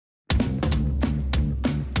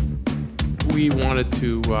we wanted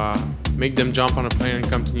to make them jump on a plane and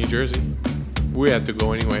come to New Jersey, we had to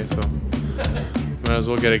go anyway, so might as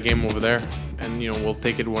well get a game over there. And we'll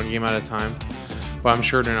take it one game at a time. But I'm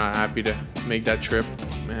sure they're not happy to make that trip,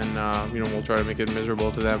 and we'll try to make it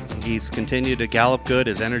miserable to them. He's continued to gallop good.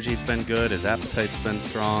 His energy's been good. His appetite's been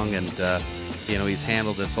strong, and he's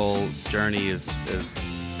handled this whole journey as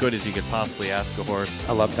good as you could possibly ask a horse.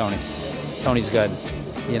 I love Tony. Tony's good.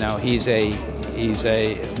 He's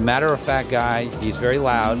a matter-of-fact guy. He's very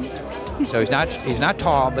loud. So he's not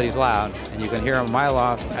tall, but he's loud, and you can hear him a mile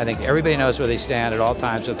off. I think everybody knows where they stand at all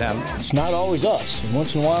times with him. It's not always us. And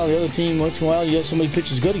once in a while, the other team, once in a while, you get somebody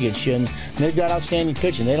pitches good against you, and they've got outstanding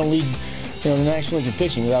pitching. They don't lead, the National League in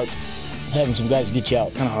pitching without having some guys get you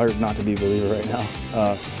out. Kind of hard not to be a believer right now.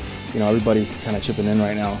 Everybody's kind of chipping in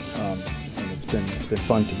right now, and it's been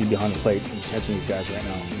fun to be behind the plate and catching these guys right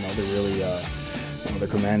now. They're really, their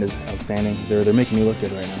command is outstanding. They're making me look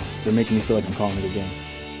good right now. They're making me feel like I'm calling a good game.